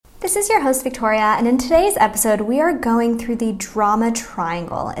This is your host, Victoria, and in today's episode, we are going through the drama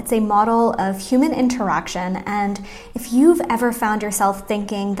triangle. It's a model of human interaction, and if you've ever found yourself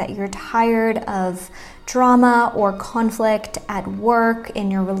thinking that you're tired of drama or conflict at work,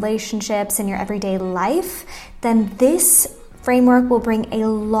 in your relationships, in your everyday life, then this framework will bring a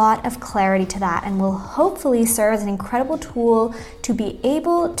lot of clarity to that and will hopefully serve as an incredible tool to be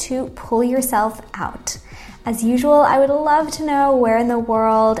able to pull yourself out. As usual, I would love to know where in the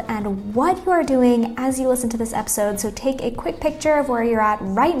world and what you are doing as you listen to this episode. So take a quick picture of where you're at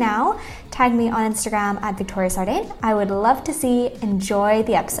right now. Tag me on Instagram at Victoria Sardane. I would love to see. Enjoy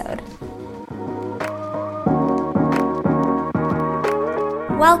the episode.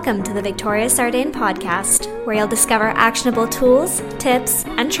 Welcome to the Victoria Sardane podcast, where you'll discover actionable tools, tips,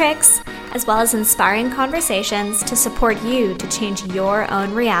 and tricks, as well as inspiring conversations to support you to change your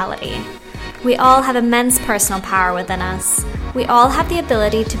own reality. We all have immense personal power within us. We all have the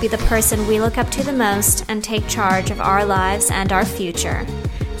ability to be the person we look up to the most and take charge of our lives and our future.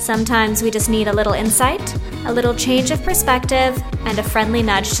 Sometimes we just need a little insight, a little change of perspective, and a friendly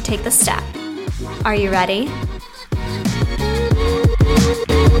nudge to take the step. Are you ready?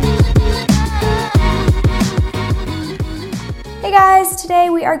 Hey guys, today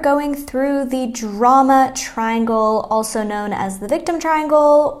we are going through the drama triangle, also known as the victim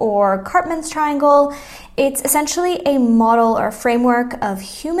triangle or Karpman's triangle. It's essentially a model or framework of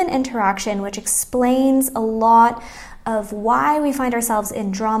human interaction which explains a lot of why we find ourselves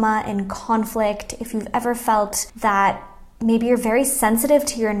in drama and conflict. If you've ever felt that maybe you're very sensitive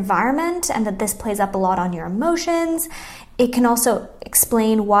to your environment and that this plays up a lot on your emotions, it can also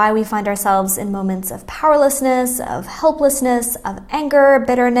explain why we find ourselves in moments of powerlessness, of helplessness, of anger,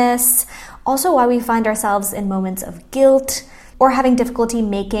 bitterness, also why we find ourselves in moments of guilt or having difficulty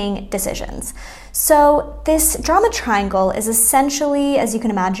making decisions. So this drama triangle is essentially, as you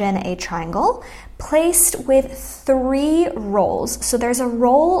can imagine, a triangle placed with 3 roles. So there's a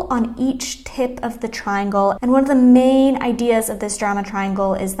role on each tip of the triangle, and one of the main ideas of this drama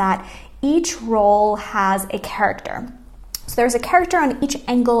triangle is that each role has a character. So there's a character on each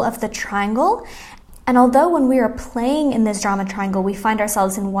angle of the triangle, and although when we are playing in this drama triangle, we find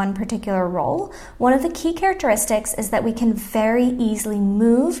ourselves in one particular role, one of the key characteristics is that we can very easily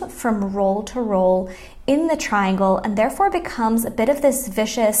move from role to role in the triangle, and therefore becomes a bit of this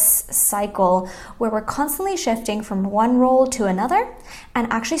vicious cycle where we're constantly shifting from one role to another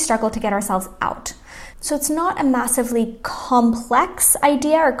and actually struggle to get ourselves out. So it's not a massively complex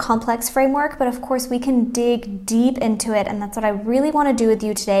idea or complex framework, but of course we can dig deep into it, and that's what I really want to do with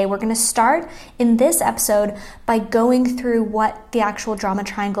you today. We're going to start in this episode by going through what the actual drama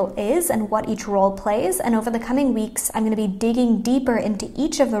triangle is and what each role plays, and over the coming weeks I'm going to be digging deeper into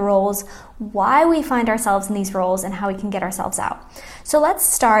each of the roles, why we find ourselves in these roles, and how we can get ourselves out. So let's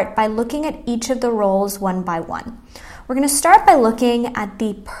start by looking at each of the roles one by one. We're going to start by looking at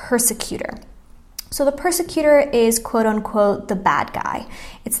the persecutor. So the persecutor is quote unquote the bad guy.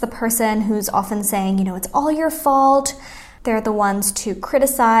 It's the person who's often saying, it's all your fault. They're the ones to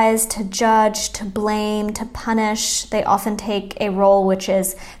criticize, to judge, to blame, to punish. They often take a role which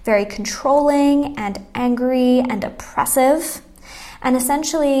is very controlling and angry and oppressive. And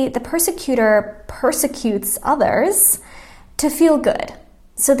essentially the persecutor persecutes others to feel good.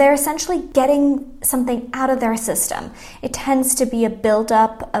 So they're essentially getting something out of their system. It tends to be a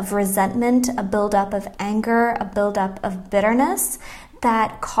buildup of resentment, a buildup of anger, a buildup of bitterness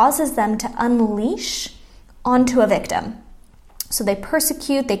that causes them to unleash onto a victim. So they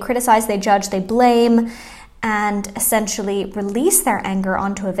persecute, they criticize, they judge, they blame, and essentially release their anger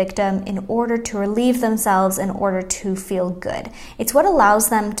onto a victim in order to relieve themselves, in order to feel good. It's what allows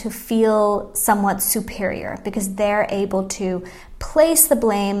them to feel somewhat superior because they're able to place the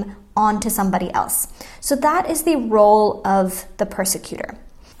blame onto somebody else. So that is the role of the persecutor.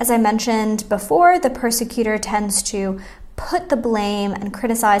 As I mentioned before, the persecutor tends to put the blame and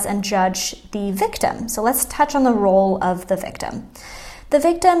criticize and judge the victim. So let's touch on the role of the victim. The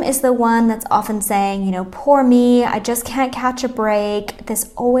victim is the one that's often saying, poor me, I just can't catch a break.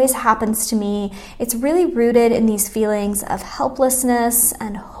 This always happens to me. It's really rooted in these feelings of helplessness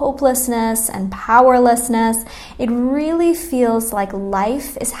and hopelessness and powerlessness. It really feels like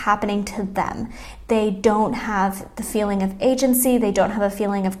life is happening to them. They don't have the feeling of agency. They don't have a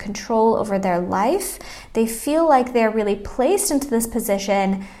feeling of control over their life. They feel like they're really placed into this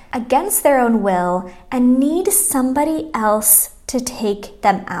position against their own will and need somebody else to take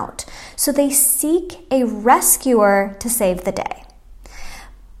them out. So they seek a rescuer to save the day.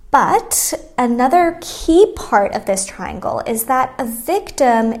 But another key part of this triangle is that a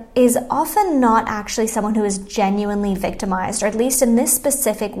victim is often not actually someone who is genuinely victimized, or at least in this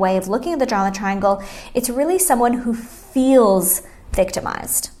specific way of looking at the drama triangle, it's really someone who feels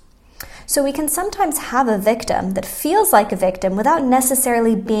victimized. So we can sometimes have a victim that feels like a victim without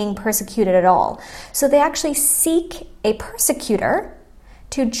necessarily being persecuted at all. So they actually seek a persecutor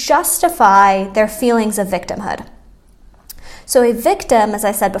to justify their feelings of victimhood. So a victim, as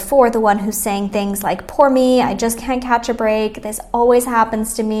I said before, the one who's saying things like, poor me, I just can't catch a break, this always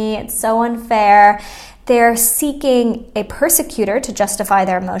happens to me, it's so unfair. They're seeking a persecutor to justify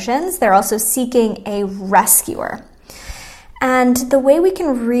their emotions. They're also seeking a rescuer. And the way we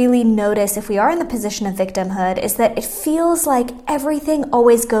can really notice if we are in the position of victimhood is that it feels like everything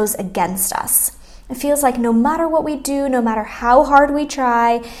always goes against us. It feels like no matter what we do, no matter how hard we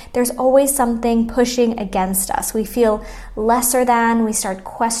try, there's always something pushing against us. We feel lesser than, we start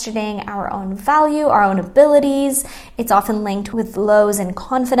questioning our own value, our own abilities. It's often linked with lows in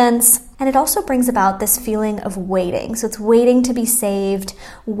confidence. And it also brings about this feeling of waiting. So it's waiting to be saved,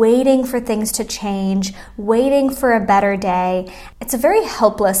 waiting for things to change, waiting for a better day. It's a very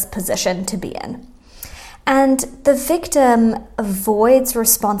helpless position to be in. And the victim avoids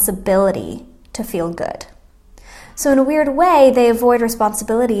responsibility to feel good. So in a weird way, they avoid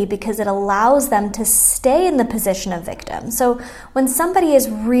responsibility because it allows them to stay in the position of victim. So when somebody is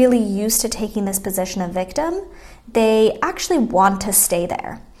really used to taking this position of victim, they actually want to stay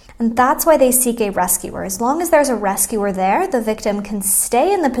there. And that's why they seek a rescuer. As long as there's a rescuer there, the victim can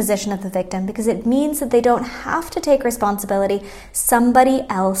stay in the position of the victim because it means that they don't have to take responsibility. Somebody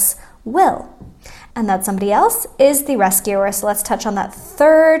else will. And that somebody else is the rescuer. So let's touch on that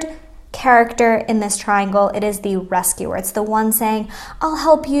third character in this triangle. It is the rescuer. It's the one saying, I'll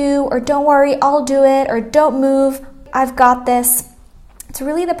help you, or don't worry, I'll do it, or don't move, I've got this. It's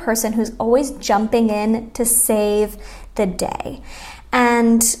really the person who's always jumping in to save the day.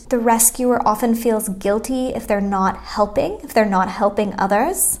 And the rescuer often feels guilty if they're not helping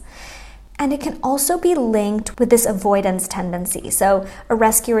others. And it can also be linked with this avoidance tendency. So a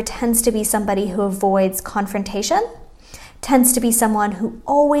rescuer tends to be somebody who avoids confrontation, tends to be someone who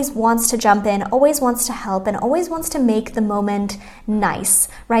always wants to jump in, always wants to help, and always wants to make the moment nice,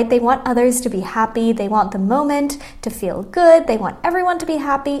 right? They want others to be happy. They want the moment to feel good. They want everyone to be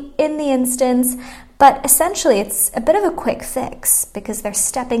happy in the instance. But essentially, it's a bit of a quick fix because they're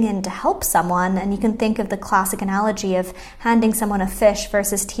stepping in to help someone. And you can think of the classic analogy of handing someone a fish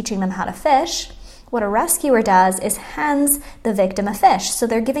versus teaching them how to fish. What a rescuer does is hands the victim a fish. So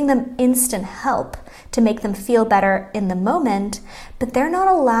they're giving them instant help to make them feel better in the moment, but they're not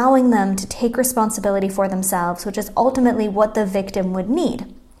allowing them to take responsibility for themselves, which is ultimately what the victim would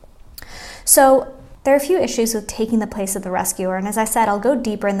need. So there are a few issues with taking the place of the rescuer, and as I said, I'll go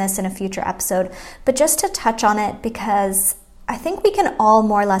deeper in this in a future episode, but just to touch on it because I think we can all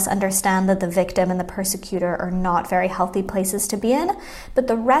more or less understand that the victim and the persecutor are not very healthy places to be in, but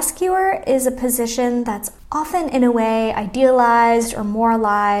the rescuer is a position that's often in a way idealized or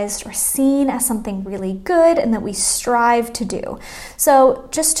moralized or seen as something really good and that we strive to do. So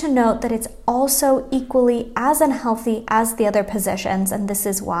just to note that it's also equally as unhealthy as the other positions, and this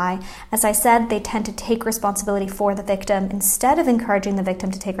is why, as I said, they tend to take responsibility for the victim instead of encouraging the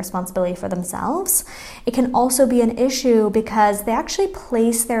victim to take responsibility for themselves. It can also be an issue because they actually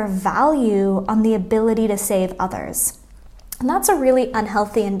place their value on the ability to save others. And that's a really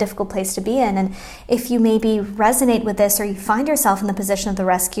unhealthy and difficult place to be in. And if you maybe resonate with this or you find yourself in the position of the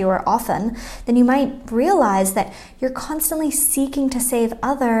rescuer often, then you might realize that you're constantly seeking to save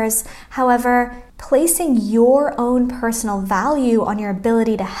others. However, placing your own personal value on your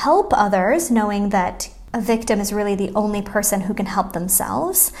ability to help others, knowing that a victim is really the only person who can help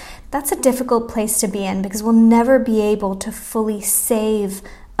themselves, that's a difficult place to be in because we'll never be able to fully save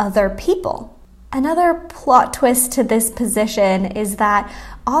other people. Another plot twist to this position is that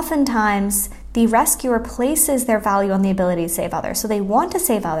oftentimes the rescuer places their value on the ability to save others. So they want to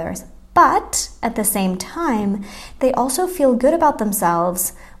save others, but at the same time, they also feel good about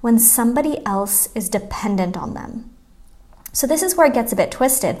themselves when somebody else is dependent on them. So this is where it gets a bit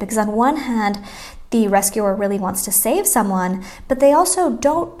twisted because on one hand, the rescuer really wants to save someone, but they also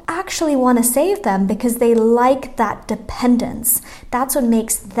don't actually want to save them because they like that dependence. That's what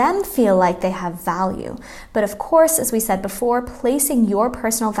makes them feel like they have value. But of course, as we said before, placing your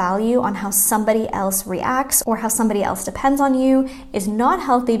personal value on how somebody else reacts or how somebody else depends on you is not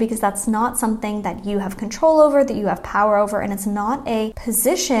healthy because that's not something that you have control over, that you have power over, and it's not a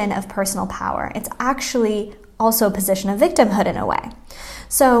position of personal power. It's actually also a position of victimhood in a way.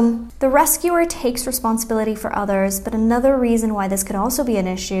 So the rescuer takes responsibility for others, but another reason why this could also be an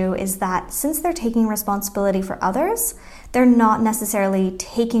issue is that since they're taking responsibility for others, they're not necessarily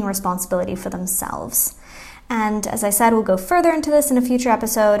taking responsibility for themselves. And as I said, we'll go further into this in a future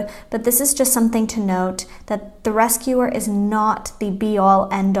episode, but this is just something to note that the rescuer is not the be-all,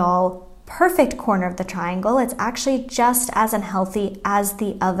 end-all, perfect corner of the triangle. It's actually just as unhealthy as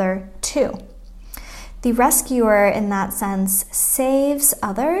the other two. The rescuer, in that sense, saves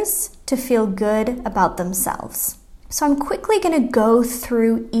others to feel good about themselves. So I'm quickly going to go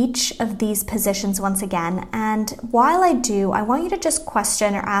through each of these positions once again, and while I do, I want you to just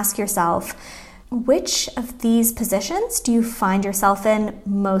question or ask yourself, which of these positions do you find yourself in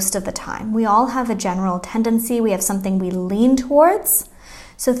most of the time? We all have a general tendency, we have something we lean towards.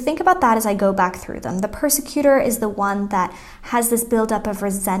 So think about that as I go back through them. The persecutor is the one that has this buildup of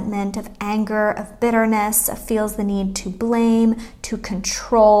resentment, of anger, of bitterness, feels the need to blame, to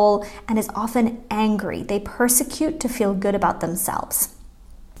control, and is often angry. They persecute to feel good about themselves.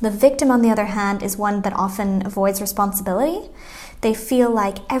 The victim, on the other hand, is one that often avoids responsibility. They feel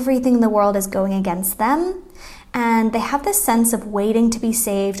like everything in the world is going against them, and they have this sense of waiting to be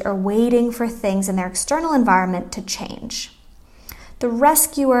saved or waiting for things in their external environment to change. The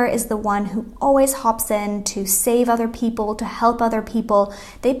rescuer is the one who always hops in to save other people, to help other people.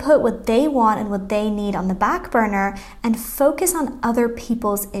 They put what they want and what they need on the back burner and focus on other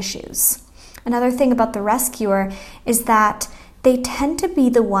people's issues. Another thing about the rescuer is that they tend to be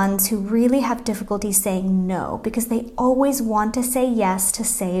the ones who really have difficulty saying no because they always want to say yes to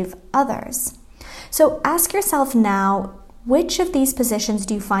save others. So ask yourself now, which of these positions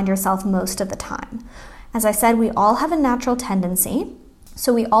do you find yourself most of the time? As I said, we all have a natural tendency,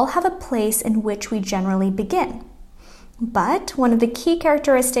 so we all have a place in which we generally begin. But one of the key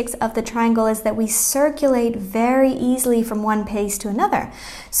characteristics of the triangle is that we circulate very easily from one place to another.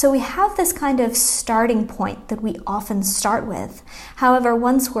 So we have this kind of starting point that we often start with. However,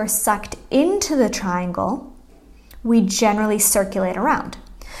 once we're sucked into the triangle, we generally circulate around.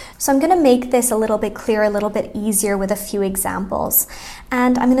 So I'm going to make this a little bit clearer, a little bit easier with a few examples.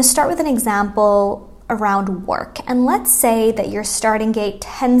 And I'm going to start with an example around work. And let's say that your starting gate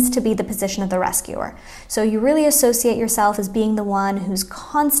tends to be the position of the rescuer. So you really associate yourself as being the one who's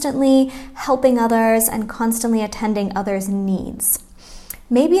constantly helping others and constantly attending others' needs.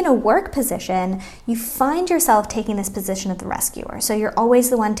 Maybe in a work position, you find yourself taking this position of the rescuer. So you're always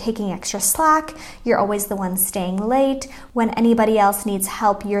the one taking extra slack. You're always the one staying late. When anybody else needs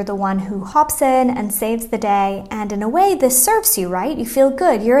help, you're the one who hops in and saves the day. And in a way, this serves you, right? You feel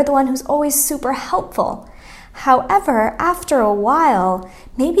good. You're the one who's always super helpful. However, after a while,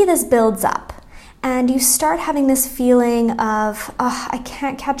 maybe this builds up and you start having this feeling of, I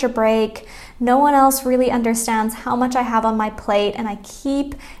can't catch a break. No one else really understands how much I have on my plate, and I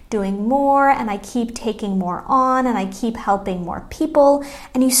keep doing more, and I keep taking more on, and I keep helping more people.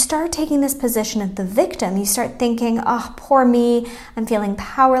 And you start taking this position of the victim. You start thinking, poor me. I'm feeling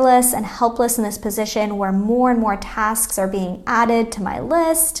powerless and helpless in this position where more and more tasks are being added to my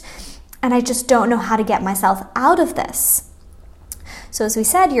list, and I just don't know how to get myself out of this. So as we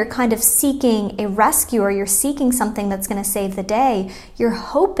said, you're kind of seeking a rescuer. You're seeking something that's going to save the day. You're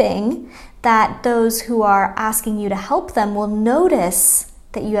hoping that those who are asking you to help them will notice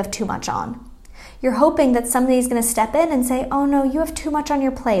that you have too much on. You're hoping that somebody's going to step in and say, oh no, you have too much on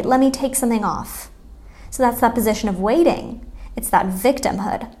your plate. Let me take something off. So that's that position of waiting. It's that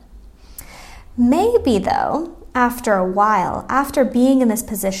victimhood. Maybe though, after a while, after being in this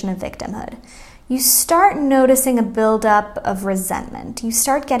position of victimhood, you start noticing a buildup of resentment. You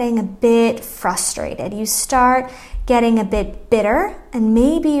start getting a bit frustrated. You start getting a bit bitter, and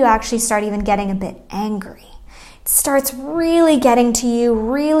maybe you actually start even getting a bit angry. It starts really getting to you,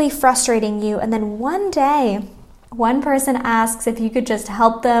 really frustrating you, and then one day, one person asks if you could just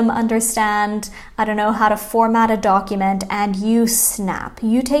help them understand, how to format a document, and you snap.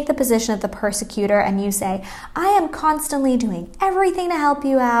 You take the position of the persecutor and you say, I am constantly doing everything to help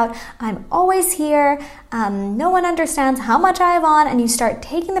you out. I'm always here. No one understands how much I have on, and you start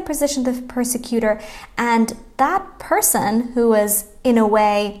taking the position of the persecutor, and that person who was, in a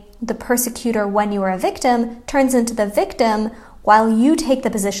way, the persecutor when you were a victim turns into the victim while you take the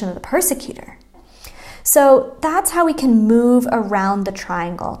position of the persecutor. So that's how we can move around the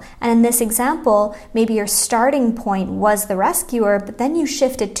triangle. And in this example, maybe your starting point was the rescuer, but then you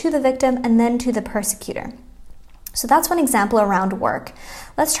shifted to the victim and then to the persecutor. So that's one example around work.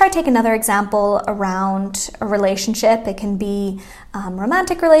 Let's try to take another example around a relationship. It can be a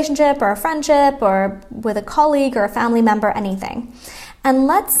romantic relationship or a friendship or with a colleague or a family member, anything. And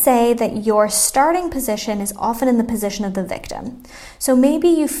let's say that your starting position is often in the position of the victim. So maybe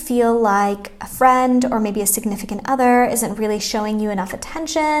you feel like a friend or maybe a significant other isn't really showing you enough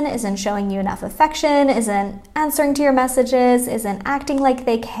attention, isn't showing you enough affection, isn't answering to your messages, isn't acting like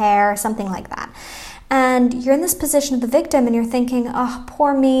they care, something like that. And you're in this position of the victim and you're thinking, oh,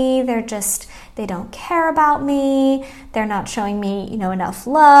 poor me, they don't care about me, they're not showing me, enough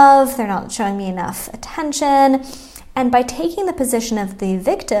love, they're not showing me enough attention. And by taking the position of the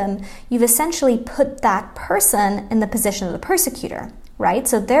victim, you've essentially put that person in the position of the persecutor, right?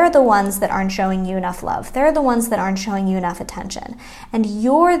 So they're the ones that aren't showing you enough love. They're the ones that aren't showing you enough attention. And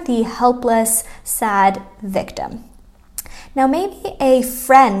you're the helpless, sad victim. Now, maybe a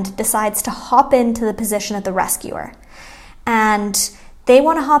friend decides to hop into the position of the rescuer. And they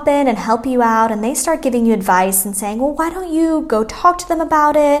want to hop in and help you out, and they start giving you advice and saying, well, why don't you go talk to them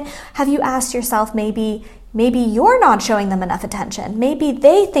about it? Have you asked yourself, maybe you're not showing them enough attention. Maybe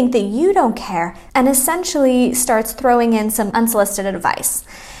they think that you don't care, and essentially starts throwing in some unsolicited advice.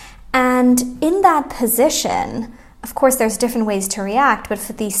 And in that position, of course, there's different ways to react, but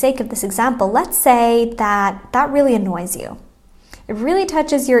for the sake of this example, let's say that really annoys you. It really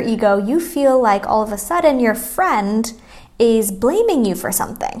touches your ego. You feel like all of a sudden your friend is blaming you for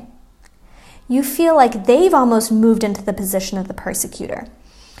something. You feel like they've almost moved into the position of the persecutor.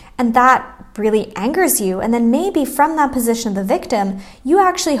 And that really angers you. And then maybe from that position of the victim, you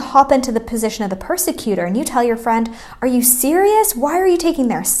actually hop into the position of the persecutor and you tell your friend, are you serious? Why are you taking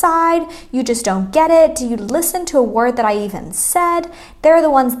their side? You just don't get it. Do you listen to a word that I even said? They're the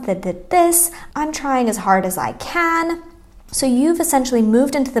ones that did this. I'm trying as hard as I can. So you've essentially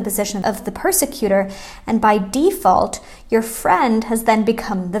moved into the position of the persecutor, and by default, your friend has then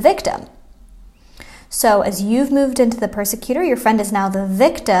become the victim. So as you've moved into the persecutor, your friend is now the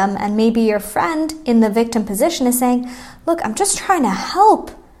victim, and maybe your friend in the victim position is saying, look, I'm just trying to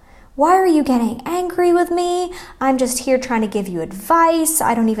help. Why are you getting angry with me? I'm just here trying to give you advice.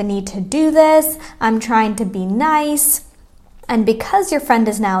 I don't even need to do this. I'm trying to be nice. And because your friend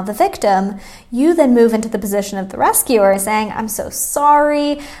is now the victim, you then move into the position of the rescuer saying, I'm so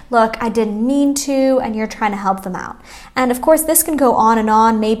sorry, look, I didn't mean to, and you're trying to help them out. And of course, this can go on and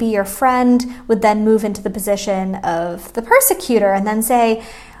on. Maybe your friend would then move into the position of the persecutor and then say,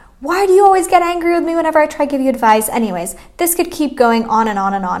 why do you always get angry with me whenever I try to give you advice? Anyways, this could keep going on and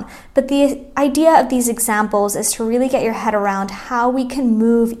on and on. But the idea of these examples is to really get your head around how we can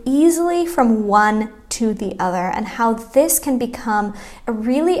move easily from one to the other and how this can become a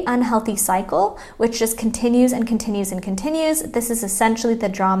really unhealthy cycle, which just continues and continues and continues. This is essentially the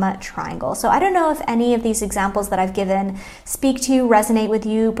drama triangle. So I don't know if any of these examples that I've given speak to you, resonate with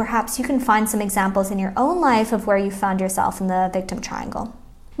you. Perhaps you can find some examples in your own life of where you found yourself in the victim triangle.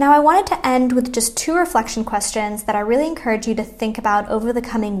 Now, I wanted to end with just 2 reflection questions that I really encourage you to think about over the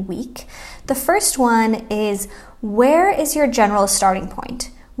coming week. The first one is, where is your general starting point?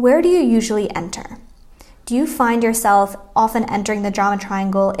 Where do you usually enter? Do you find yourself often entering the drama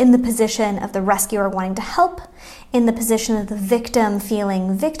triangle in the position of the rescuer wanting to help, in the position of the victim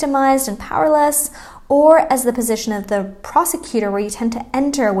feeling victimized and powerless, or as the position of the prosecutor where you tend to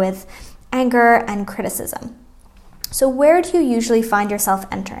enter with anger and criticism? So where do you usually find yourself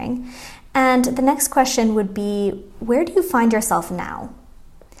entering? And the next question would be, where do you find yourself now?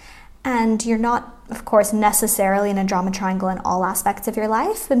 And you're not, of course, necessarily in a drama triangle in all aspects of your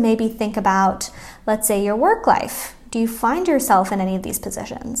life, but maybe think about, let's say, your work life. Do you find yourself in any of these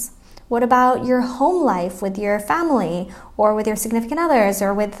positions? What about your home life with your family or with your significant others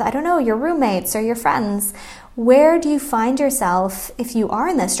or with, your roommates or your friends? Where do you find yourself if you are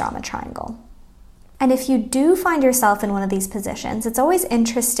in this drama triangle? And if you do find yourself in one of these positions, it's always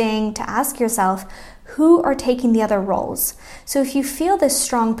interesting to ask yourself, who are taking the other roles? So if you feel this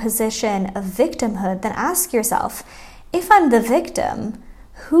strong position of victimhood, then ask yourself, if I'm the victim,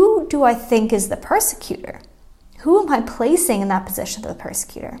 who do I think is the persecutor? Who am I placing in that position of the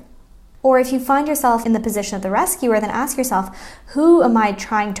persecutor? Or if you find yourself in the position of the rescuer, then ask yourself, who am I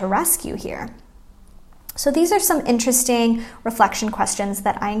trying to rescue here? So these are some interesting reflection questions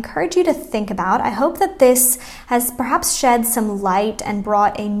that I encourage you to think about. I hope that this has perhaps shed some light and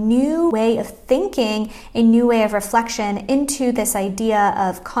brought a new way of thinking, a new way of reflection into this idea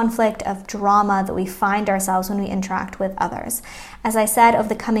of conflict, of drama that we find ourselves when we interact with others. As I said, over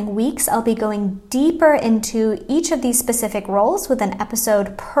the coming weeks, I'll be going deeper into each of these specific roles with an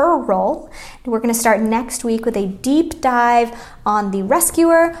episode per role. We're going to start next week with a deep dive on the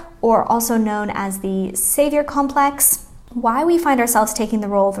rescuer, or also known as the savior complex, why we find ourselves taking the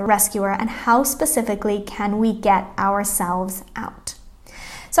role of the rescuer, and how specifically can we get ourselves out.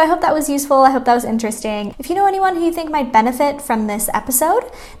 So I hope that was useful. I hope that was interesting. If you know anyone who you think might benefit from this episode,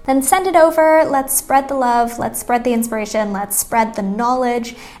 then send it over. Let's spread the love. Let's spread the inspiration. Let's spread the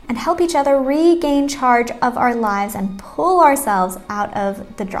knowledge and help each other regain charge of our lives and pull ourselves out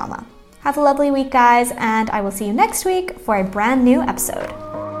of the drama. Have a lovely week, guys, and I will see you next week for a brand new episode.